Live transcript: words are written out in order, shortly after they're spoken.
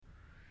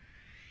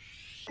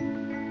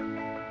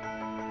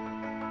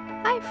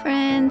Hi,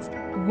 friends.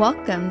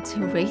 Welcome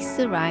to Race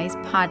to Rise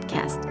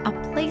podcast,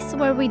 a place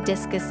where we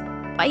discuss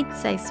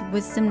bite-sized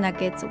wisdom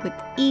nuggets with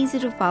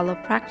easy-to-follow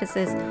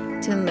practices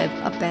to live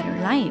a better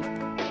life.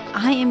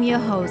 I am your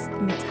host,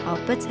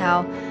 Mital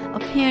Patel, a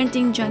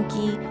parenting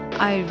junkie,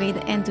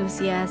 Ayurveda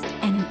enthusiast,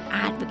 and an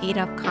advocate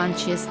of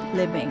conscious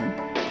living.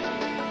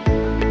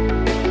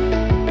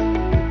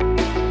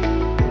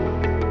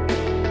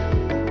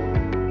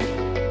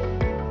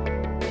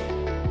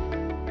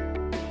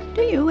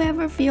 Do you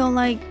ever feel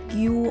like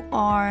you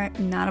are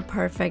not a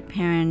perfect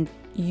parent?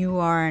 You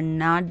are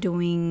not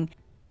doing,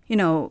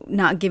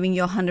 not giving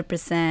you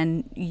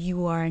 100%.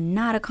 You are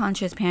not a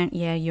conscious parent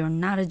yet. You're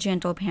not a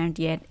gentle parent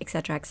yet,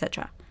 etc.,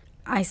 etc.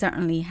 I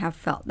certainly have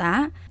felt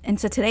that. And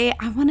so today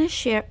I want to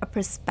share a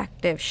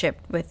perspective shift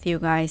with you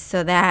guys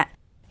so that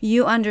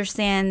you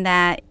understand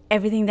that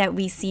everything that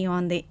we see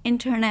on the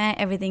internet,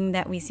 everything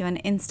that we see on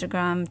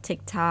Instagram,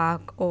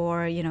 TikTok,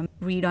 or,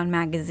 read on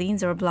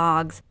magazines or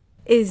blogs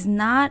is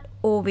not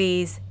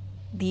always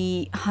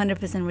the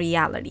 100%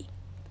 reality,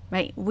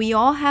 right? We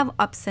all have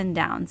ups and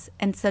downs.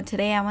 And so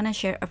today I want to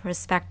share a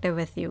perspective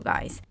with you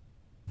guys.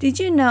 Did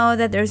you know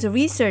that there's a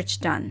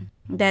research done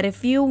that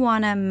if you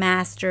want to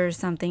master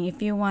something,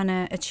 if you want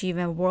to achieve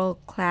a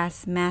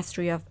world-class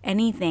mastery of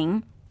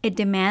anything, it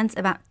demands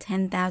about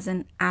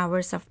 10,000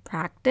 hours of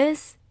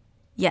practice?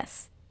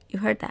 Yes, you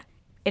heard that.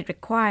 It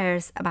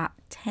requires about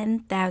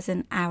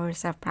 10,000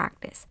 hours of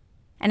practice.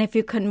 And if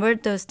you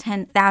convert those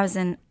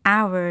 10,000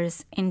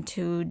 hours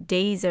into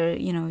days or,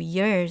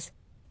 years,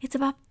 it's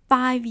about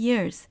 5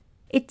 years.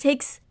 It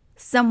takes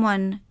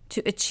someone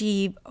to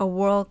achieve a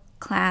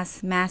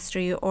world-class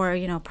mastery or,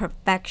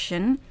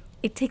 perfection.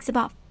 It takes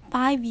about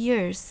 5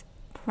 years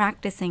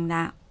practicing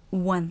that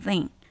one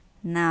thing.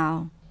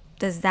 Now,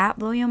 does that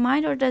blow your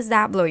mind or does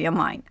that blow your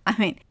mind? I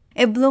mean,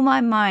 it blew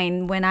my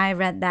mind when I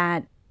read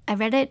that. I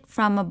read it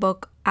from a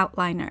book,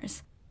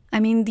 Outliners.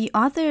 The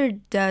author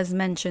does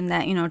mention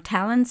that,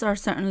 talents are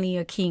certainly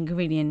a key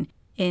ingredient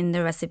in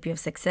the recipe of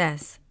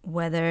success,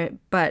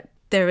 but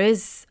there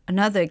is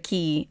another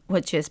key,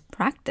 which is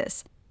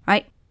practice,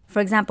 right? For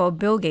example,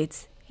 Bill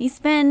Gates, he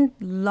spent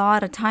a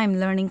lot of time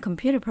learning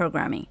computer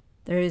programming.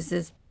 There is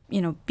this,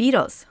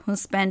 Beatles, who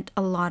spent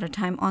a lot of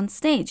time on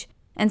stage.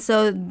 And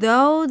so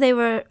though they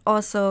were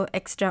also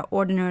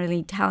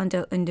extraordinarily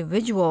talented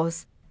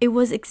individuals, it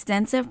was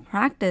extensive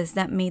practice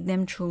that made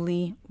them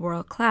truly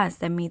world-class,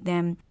 that made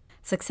them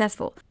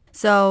successful.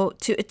 So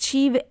to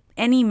achieve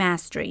any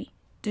mastery,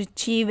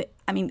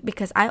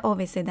 because I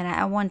always say that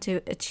I want to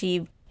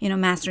achieve,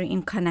 mastery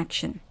in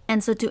connection.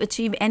 And so to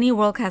achieve any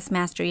world-class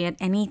mastery at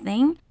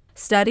anything,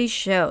 studies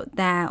show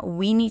that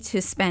we need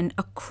to spend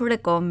a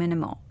critical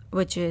minimal,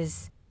 which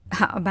is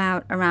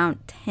about around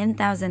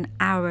 10,000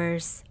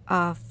 hours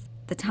of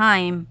the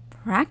time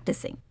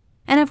practicing.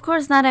 And of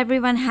course, not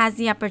everyone has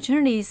the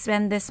opportunity to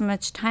spend this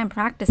much time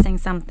practicing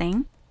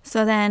something.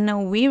 So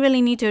then we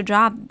really need to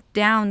drop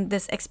down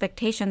this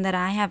expectation that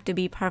I have to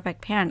be a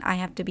perfect parent. I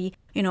have to be,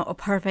 a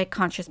perfect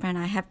conscious parent.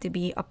 I have to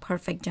be a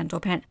perfect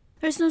gentle parent.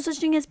 There's no such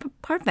thing as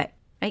perfect,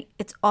 right?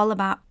 It's all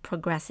about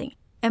progressing.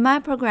 Am I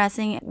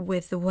progressing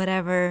with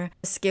whatever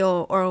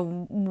skill or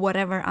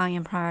whatever I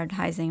am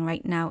prioritizing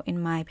right now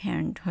in my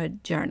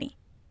parenthood journey?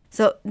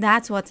 So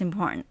that's what's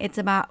important. It's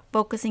about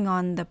focusing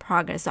on the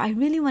progress. So I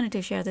really wanted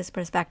to share this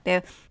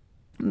perspective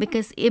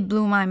because it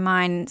blew my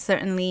mind,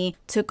 certainly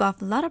took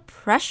off a lot of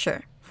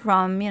pressure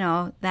from,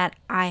 that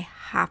I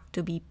have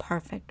to be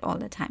perfect all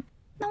the time.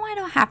 No, I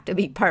don't have to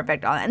be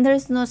perfect all the time. And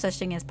there's no such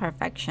thing as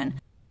perfection.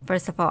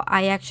 First of all,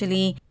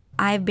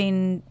 I've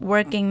been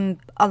working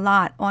a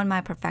lot on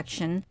my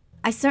perfection.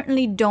 I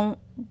certainly don't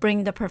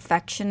bring the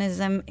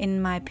perfectionism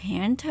in my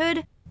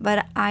parenthood,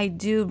 but I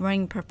do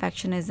bring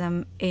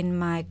perfectionism in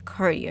my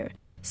career.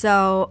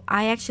 So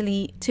I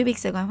actually, 2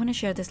 weeks ago, I want to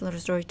share this little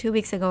story. 2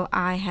 weeks ago,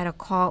 I had a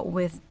call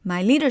with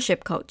my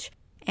leadership coach.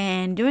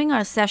 And during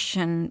our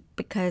session,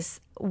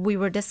 because we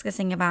were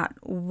discussing about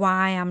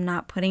why I'm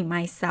not putting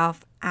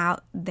myself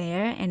out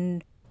there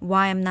and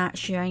why I'm not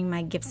sharing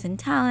my gifts and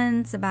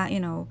talents about,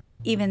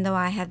 even though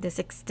I have this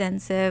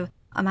extensive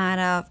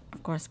amount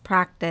of course,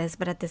 practice,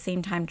 but at the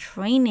same time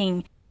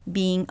training,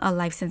 being a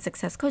life and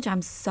success coach,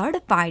 I'm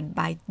certified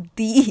by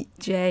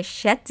DJ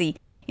Shetty,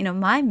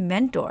 my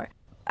mentor.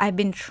 I've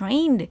been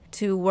trained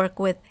to work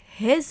with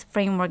his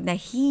framework that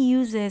he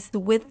uses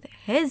with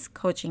his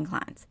coaching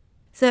clients.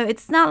 So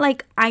it's not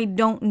like I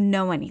don't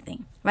know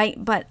anything,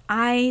 right? But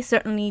I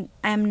certainly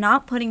am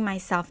not putting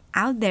myself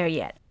out there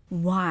yet.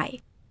 Why?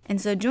 And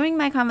so during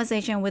my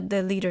conversation with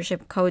the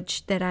leadership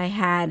coach that I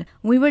had,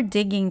 we were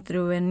digging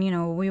through and,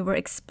 we were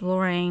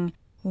exploring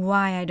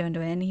why I don't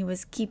do it. And he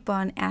was keep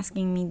on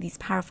asking me these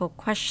powerful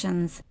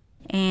questions.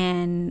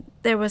 And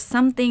there was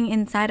something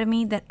inside of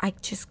me that I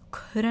just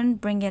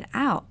couldn't bring it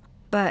out.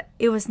 But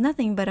it was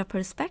nothing but a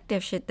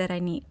perspective shift that I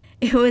need.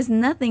 It was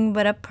nothing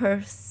but a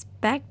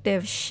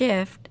perspective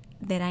shift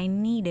that I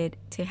needed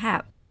to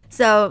have.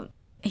 So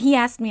he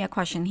asked me a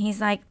question.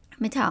 He's like,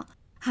 Mital,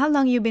 how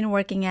long you been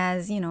working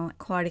as,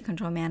 quality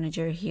control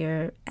manager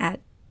here at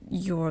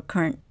your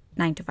current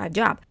 9-to-5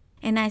 job?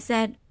 And I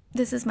said,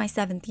 this is my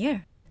 7th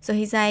year. So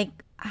he's like,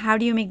 how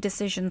do you make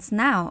decisions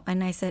now?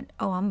 And I said,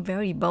 oh, I'm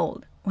very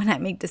bold when I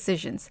make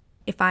decisions.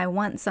 If I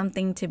want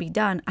something to be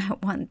done, I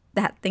want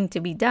that thing to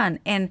be done.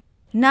 And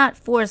not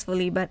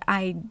forcefully, but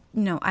I'm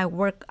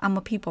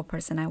a people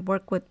person. I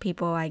work with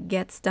people, I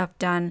get stuff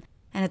done.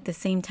 And at the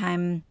same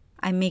time,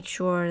 I make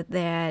sure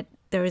that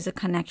there is a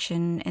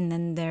connection and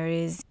then there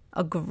is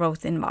a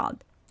growth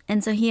involved.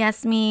 And so he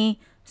asked me,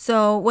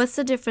 so what's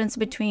the difference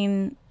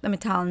between the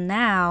Mittal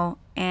now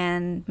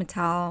and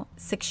Mittal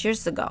 6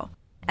 years ago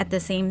at the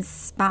same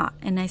spot?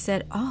 And I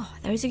said, oh,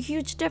 there's a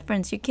huge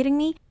difference. You kidding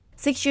me?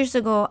 6 years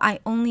ago, I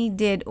only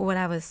did what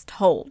I was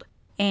told.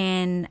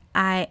 And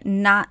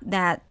not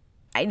that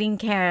I didn't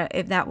care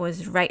if that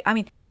was right. I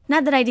mean,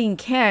 not that I didn't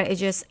care. It's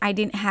just I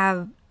didn't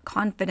have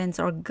confidence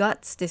or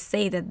guts to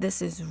say that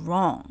this is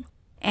wrong.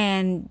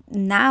 And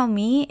now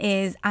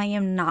I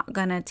am not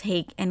going to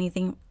take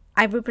anything.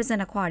 I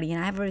represent a quality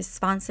and I have a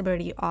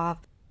responsibility of,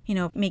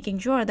 making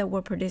sure that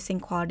we're producing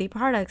quality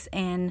products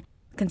and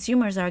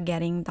consumers are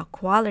getting the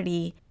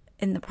quality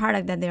in the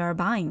product that they are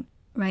buying,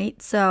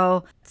 right?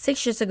 So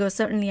 6 years ago,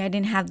 certainly I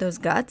didn't have those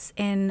guts.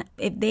 And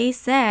if they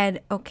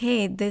said,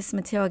 okay, this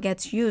material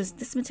gets used,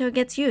 this material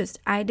gets used.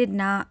 I did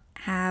not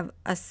have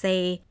a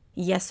say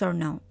yes or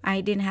no.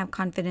 I didn't have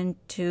confidence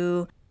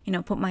to,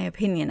 put my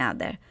opinion out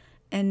there.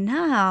 And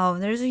now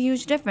there's a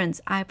huge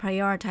difference. I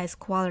prioritize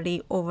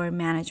quality over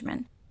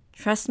management.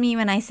 Trust me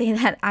when I say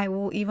that I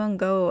will even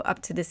go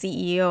up to the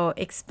CEO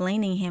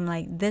explaining him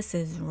like, this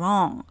is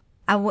wrong.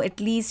 I will at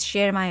least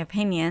share my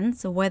opinions.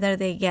 So whether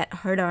they get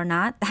heard or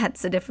not,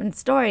 that's a different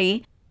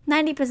story.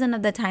 90%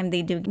 of the time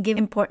they do give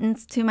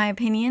importance to my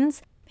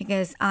opinions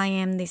because I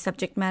am the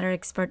subject matter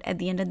expert at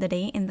the end of the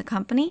day in the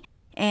company.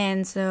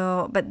 And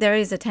so, but there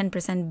is a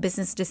 10%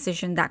 business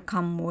decision that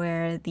come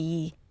where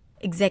the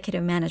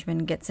executive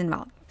management gets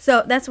involved.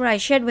 So that's what I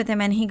shared with him.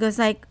 And he goes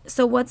like,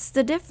 so what's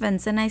the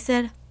difference? And I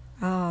said,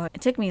 oh, it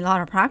took me a lot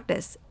of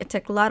practice. It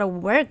took a lot of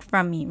work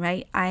from me,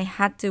 right? I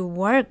had to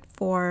work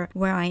for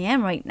where I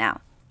am right now.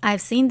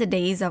 I've seen the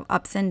days of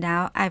ups and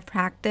downs. I've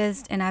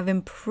practiced and I've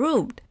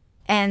improved.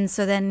 And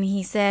so then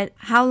he said,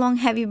 how long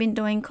have you been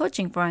doing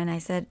coaching for? And I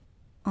said,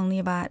 only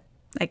about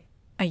like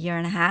a year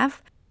and a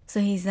half. So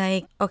he's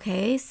like,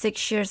 okay,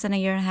 6 years and a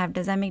year and a half.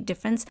 Does that make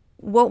difference?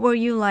 What were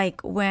you like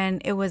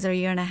when it was a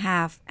year and a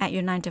half at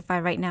your 9 to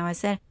 5 right now? I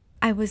said,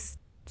 I was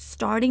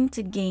starting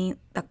to gain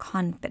the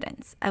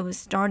confidence. I was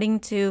starting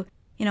to,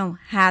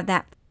 have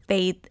that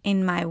faith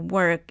in my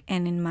work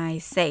and in my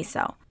say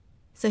so.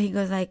 So he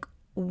goes like,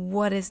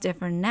 what is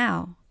different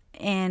now?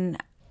 And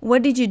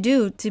what did you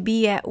do to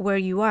be at where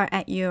you are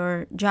at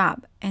your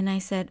job? And I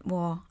said,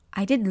 well,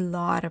 I did a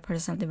lot of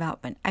personal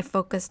development. I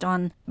focused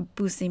on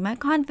boosting my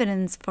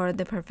confidence for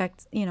the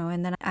perfect,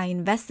 and then I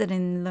invested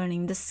in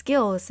learning the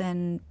skills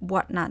and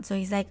whatnot. So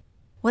he's like,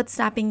 what's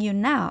stopping you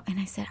now? And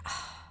I said,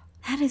 oh,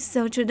 that is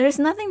so true. There's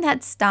nothing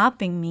that's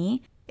stopping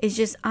me. It's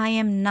just I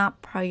am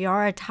not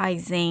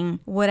prioritizing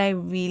what I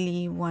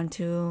really want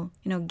to,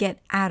 get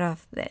out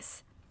of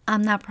this.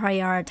 I'm not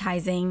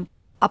prioritizing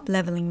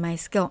up-leveling my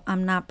skill.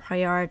 I'm not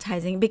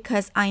prioritizing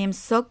because I am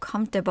so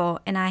comfortable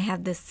and I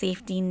have the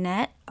safety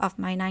net of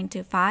my 9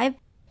 to 5.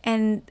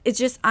 And it's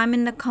just I'm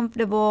in the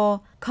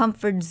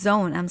comfort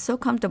zone. I'm so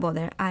comfortable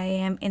there. I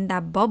am in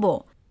that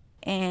bubble.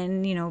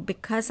 And,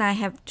 because I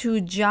have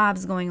 2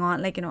 jobs going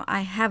on,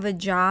 I have a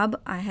job,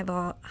 I have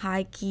a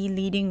high key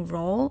leading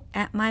role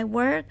at my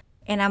work.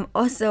 And I'm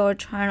also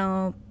trying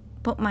to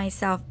put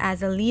myself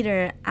as a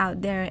leader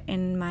out there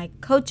in my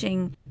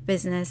coaching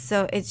business.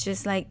 So it's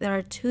just like there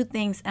are 2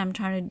 things I'm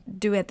trying to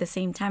do at the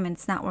same time and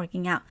it's not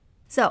working out.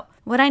 So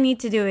what I need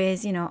to do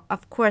is,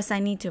 of course, I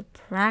need to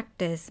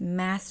practice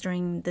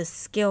mastering the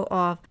skill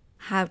of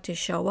how to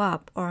show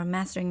up or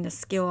mastering the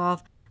skill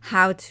of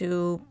how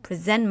to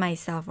present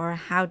myself or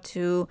how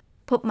to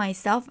put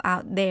myself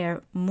out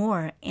there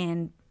more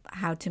and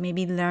how to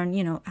maybe learn,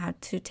 how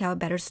to tell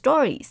better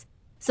stories.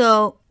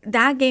 So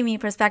that gave me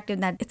perspective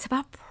that it's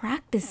about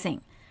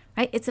practicing,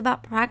 right? It's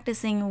about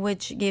practicing,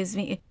 which gives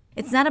me,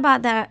 it's not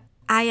about that.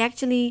 I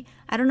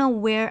don't know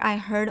where I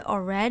heard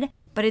or read,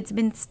 but it's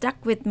been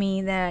stuck with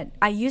me that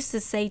I used to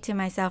say to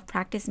myself,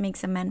 practice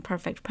makes a man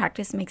perfect.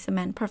 Practice makes a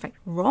man perfect.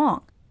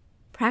 Wrong.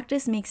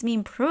 Practice makes me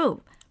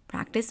improve.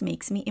 Practice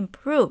makes me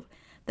improve.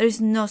 There's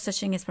no such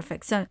thing as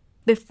perfect. So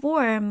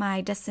before,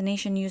 my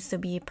destination used to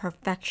be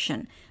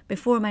perfection.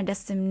 Before, my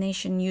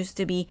destination used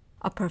to be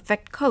a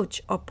perfect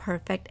coach, a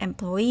perfect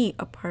employee,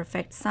 a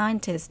perfect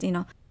scientist,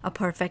 a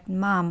perfect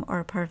mom or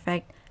a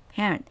perfect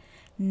parent.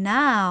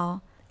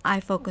 Now, I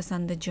focus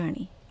on the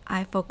journey.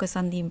 I focus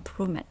on the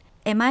improvement.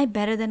 Am I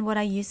better than what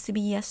I used to be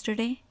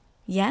yesterday?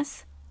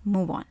 Yes?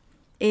 Move on.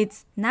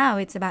 It's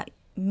about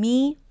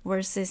me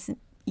versus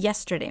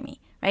yesterday me,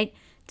 right?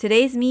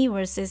 Today's me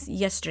versus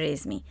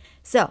yesterday's me.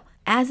 So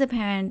as a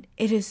parent,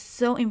 it is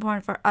so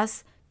important for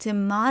us to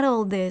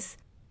model this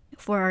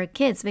for our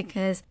kids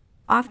because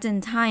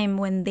oftentimes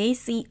when they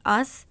see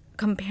us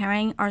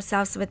comparing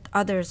ourselves with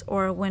others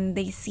or when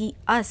they see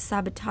us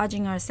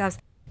sabotaging ourselves,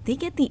 they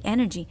get the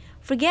energy.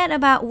 Forget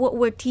about what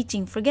we're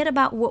teaching. Forget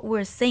about what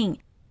we're saying.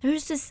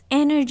 there's this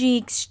energy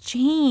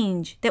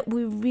exchange that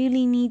we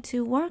really need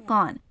to work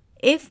on.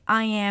 If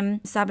I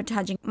am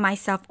sabotaging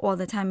myself all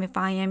the time, if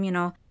I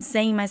am,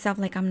 saying myself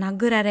like I'm not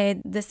good at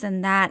it, this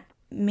and that,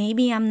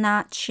 maybe I'm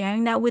not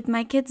sharing that with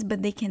my kids,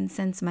 but they can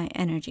sense my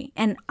energy.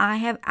 And I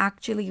have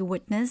actually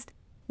witnessed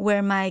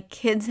where my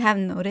kids have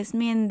noticed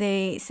me and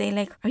they say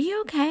like, are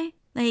you okay?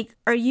 Like,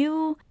 are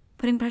you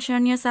putting pressure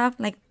on yourself?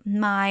 Like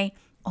my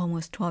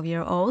almost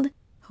 12-year-old,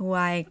 who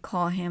I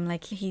call him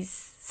like he's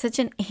such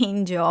an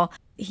angel.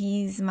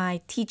 He's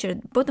my teacher.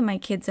 Both of my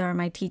kids are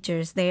my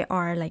teachers. They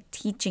are like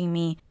teaching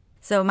me.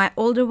 So my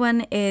older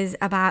one is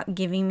about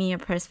giving me a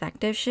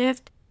perspective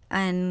shift.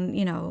 And,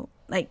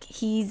 like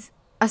he's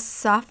a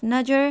soft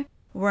nudger,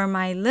 where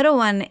my little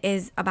one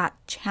is about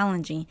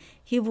challenging.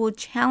 He will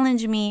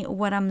challenge me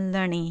what I'm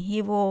learning.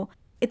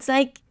 It's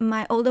like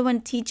my older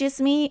one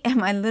teaches me and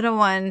my little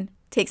one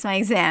takes my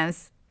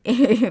exams,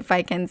 if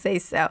I can say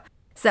so.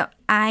 So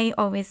I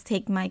always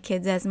take my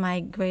kids as my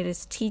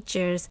greatest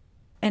teachers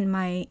in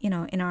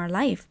in our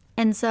life.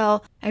 And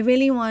so I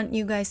really want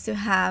you guys to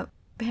have,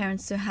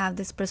 parents to have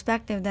this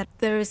perspective that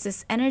there is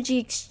this energy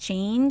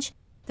exchange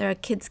that our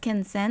kids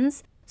can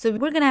sense. So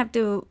we're going to have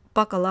to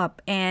buckle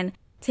up and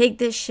take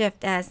this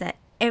shift as that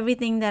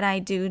everything that I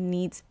do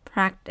needs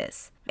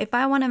practice. If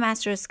I want to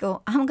master a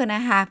skill, I'm going to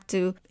have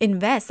to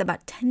invest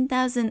about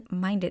 10,000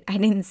 minded. I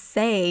didn't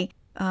say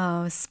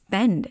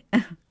spend.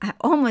 I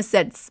almost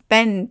said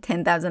spend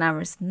 10,000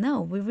 hours.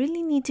 No, we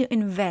really need to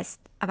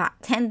invest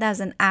about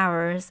 10,000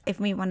 hours if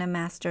we want to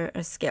master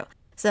a skill.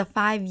 So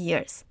 5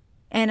 years.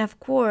 And of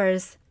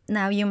course,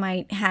 now you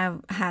might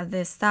have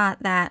this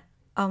thought that,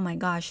 oh my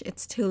gosh,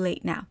 it's too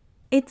late now.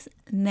 It's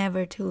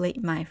never too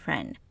late, my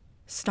friend.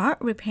 Start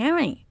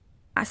repairing.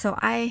 So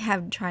I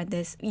have tried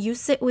this. You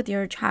sit with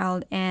your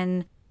child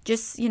and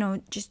just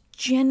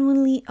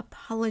genuinely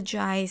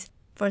apologize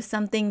for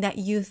something that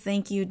you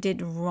think you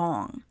did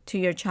wrong to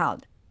your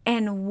child.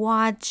 And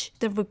watch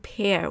the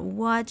repair.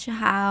 Watch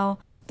how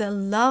the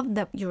love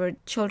that your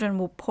children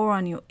will pour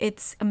on you.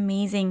 It's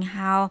amazing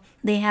how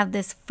they have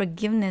this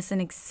forgiveness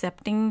and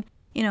accepting,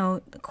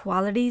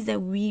 qualities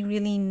that we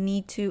really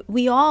need to.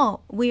 We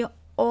all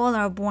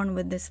are born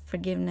with this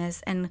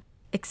forgiveness and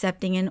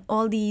accepting and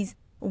all these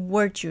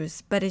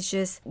virtues, but it's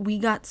just we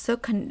got so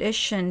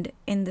conditioned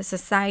in the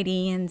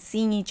society and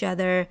seeing each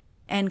other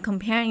and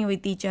comparing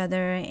with each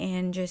other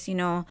and just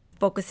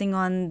focusing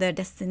on the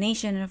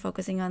destination and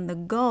focusing on the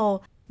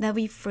goal, that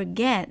we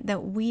forget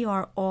that we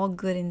are all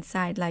good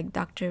inside. Like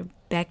Dr.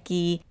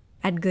 Becky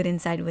at Good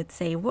Inside would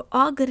say, we're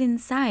all good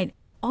inside.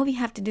 All we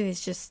have to do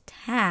is just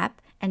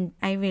tap. And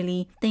I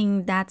really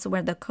think that's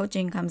where the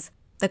coaching comes.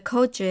 The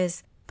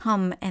coaches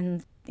come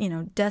and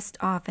dust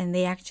off, and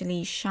they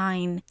actually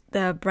shine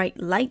the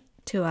bright light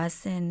to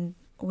us, and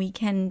we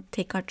can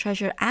take our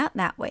treasure out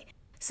that way.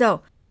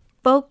 So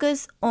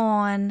focus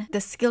on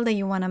the skill that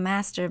you want to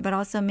master, but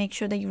also make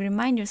sure that you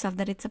remind yourself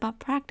that it's about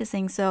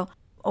practicing. So,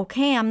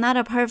 okay, I'm not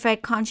a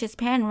perfect conscious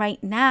parent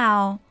right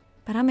now,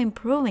 but I'm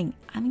improving.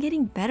 I'm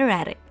getting better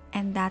at it.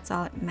 And that's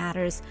all that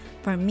matters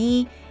for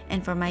me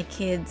and for my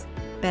kids'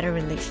 better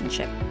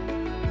relationship.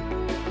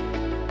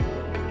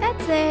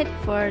 That's it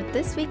for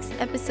this week's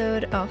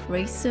episode of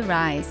Race to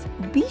Rise.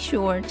 Be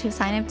sure to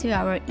sign up to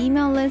our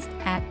email list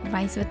at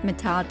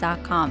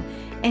risewithmittal.com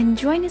and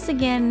join us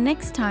again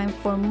next time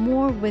for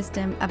more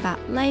wisdom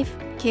about life,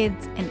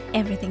 kids, and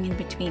everything in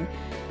between.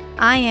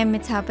 I am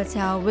Mittal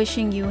Patel,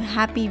 wishing you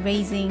happy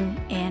raising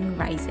and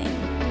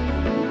rising.